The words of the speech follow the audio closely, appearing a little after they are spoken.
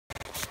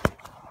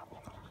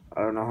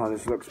don't know how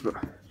this looks, but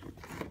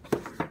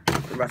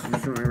I'm about to do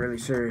something really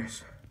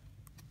serious.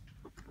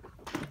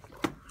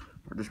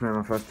 I just made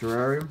my first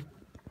terrarium.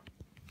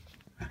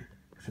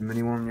 It's a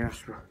mini one,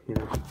 yes, but you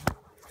know,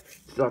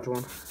 starter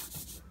one.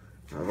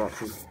 I'm about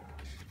to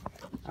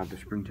add the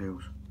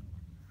Springtails.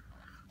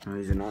 Now,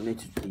 these are not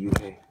native to the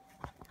UK.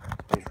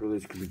 This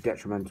release could be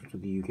detrimental to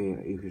the UK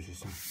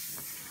ecosystem.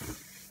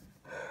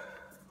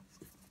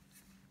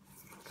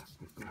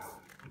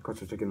 Of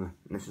course, I've taken the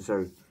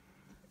necessary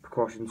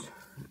precautions.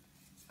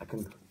 I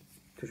can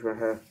touch my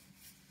hair,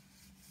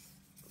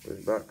 put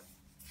it back.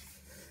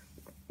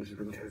 The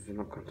Springtails are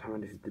not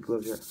contaminated the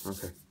gloves yet.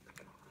 Okay.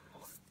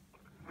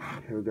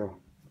 Here we go.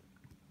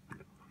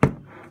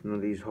 None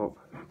of these hop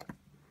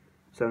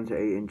 7 to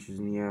 8 inches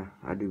in the air,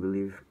 I do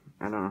believe.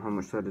 I don't know how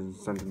much that is in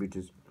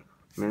centimeters,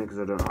 mainly because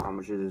I don't know how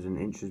much it is in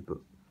inches, but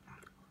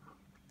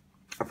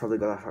I probably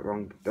got that fact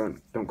wrong.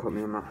 Don't quote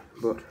me on that.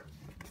 But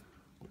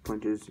the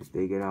point is, if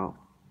they get out,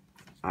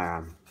 I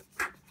am.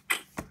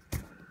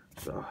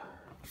 So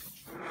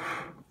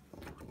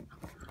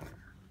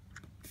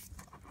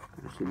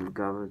I see they've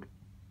gathered.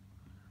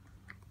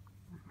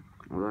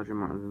 A large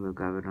amount of them have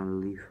gathered on the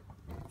leaf.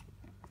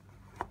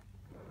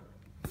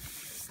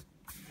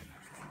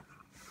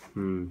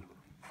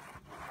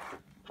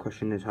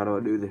 Question is, how do I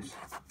do this?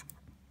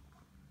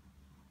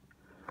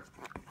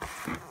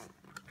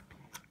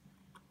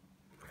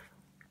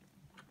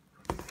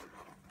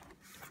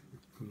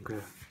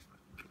 Okay.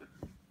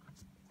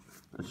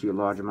 I see a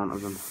large amount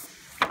of them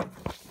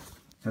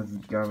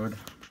have gathered.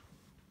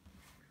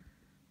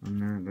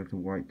 And there, there's the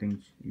white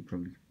things. You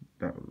probably,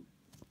 that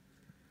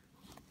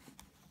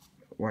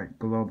white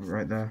glob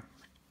right there.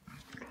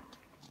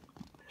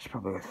 There's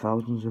probably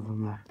thousands of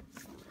them there.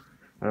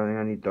 I don't think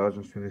I need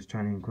thousands for this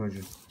tiny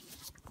enclosure.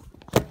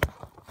 I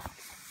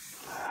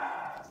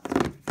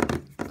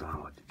don't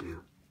know what to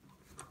do.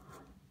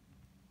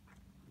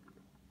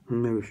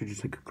 Maybe we should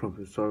just take a clump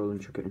of soil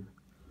and chuck it in.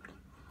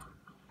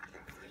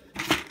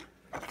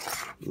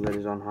 The lid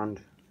is on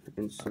hand.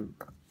 Instant.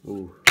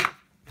 Ooh.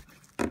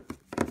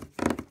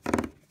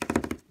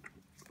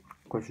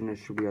 Question is,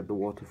 should we add the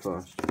water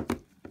first?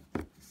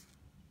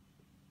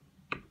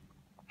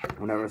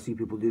 Whenever I see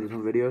people do this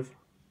on videos,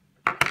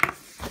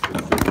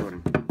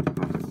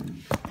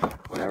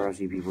 whenever I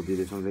see people do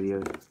this on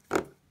videos,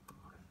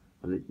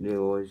 they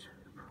always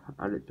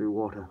add it through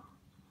water.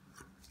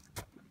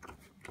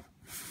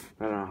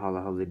 I don't know how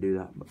the hell they do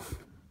that, but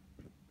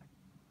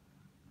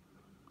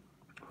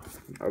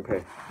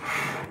okay,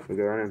 we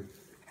go right in.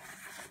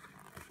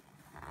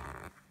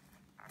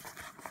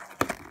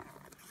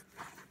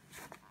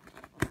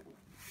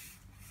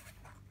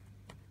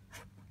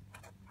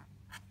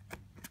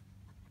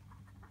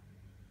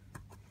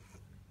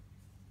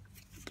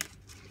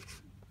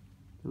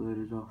 The lid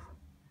is off.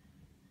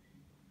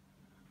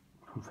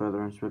 From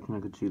further inspection, I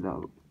could see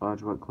that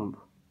large white clump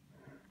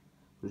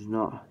was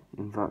not,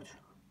 in fact,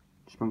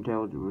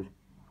 Springtails. It was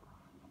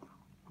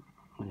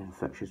an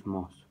infectious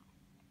moss.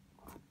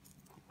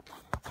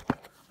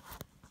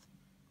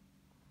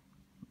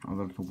 All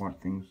those little white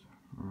things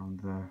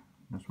around there,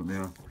 that's what they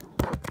are.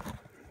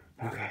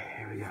 Okay,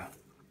 here we go.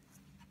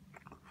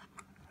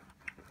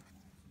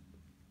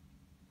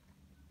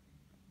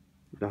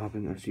 Is that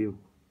happening? That's you.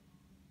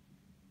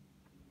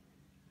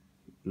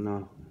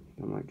 No,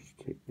 I might just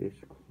take this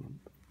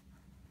clump.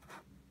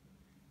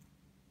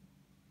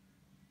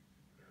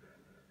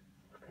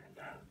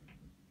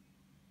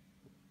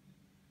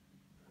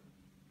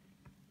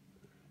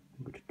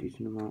 I've got a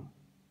decent amount.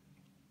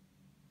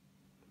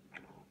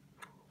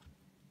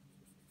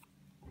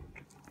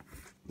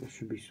 This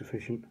should be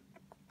sufficient.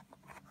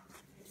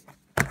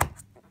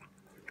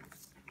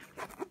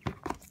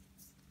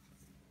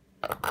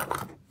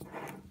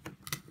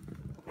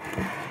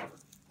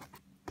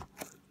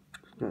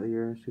 Start the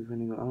ear, see if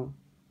any got out.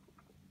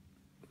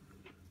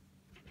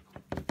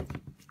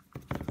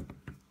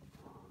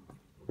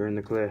 We're in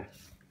the clear.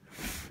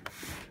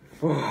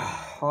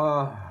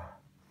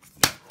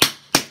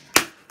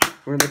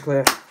 We're in the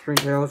clear.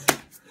 Springtails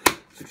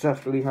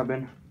successfully have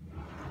been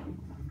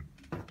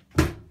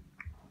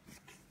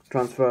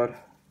transferred.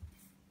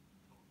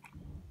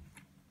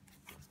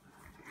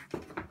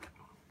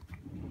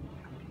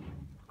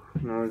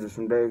 Now there's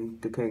some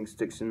decaying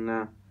sticks in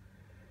there.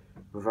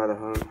 We've had a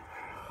home.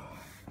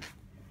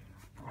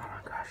 Oh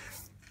my gosh.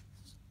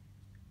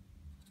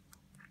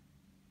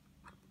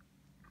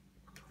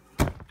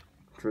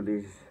 It's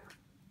really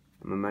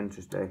a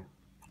momentous day.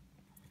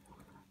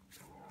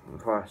 I'm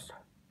fast.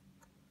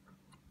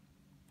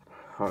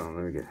 Hold on,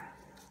 let me get.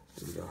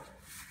 There we go.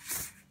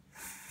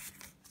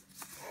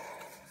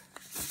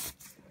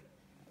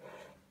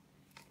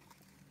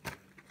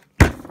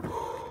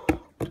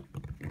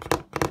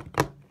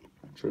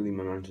 Truly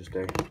momentous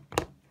day.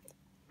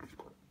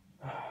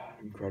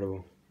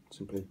 Incredible.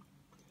 Simply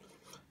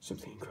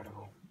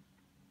incredible.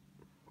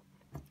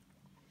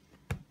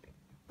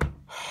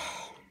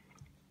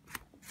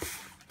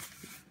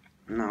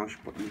 Now I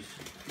should put these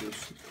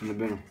in the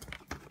bin.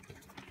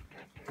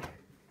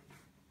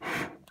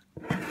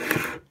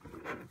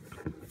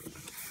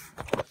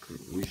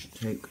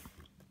 take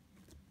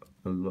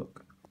a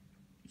look.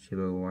 See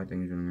the little white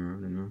things running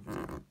around in there.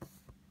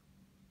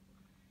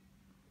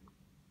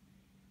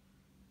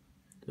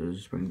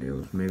 There's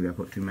Springtails. Maybe I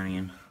put too many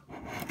in.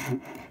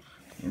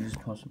 It is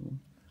possible.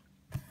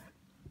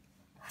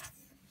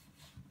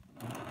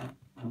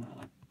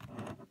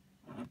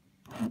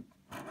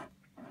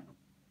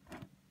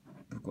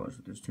 Of course,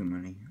 if there's too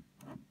many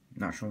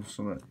natural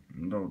select,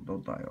 they'll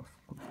die off.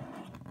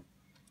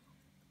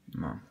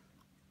 No.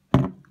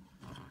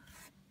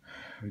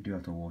 We do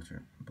have to water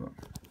it, but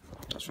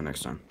that's for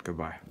next time.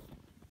 Goodbye.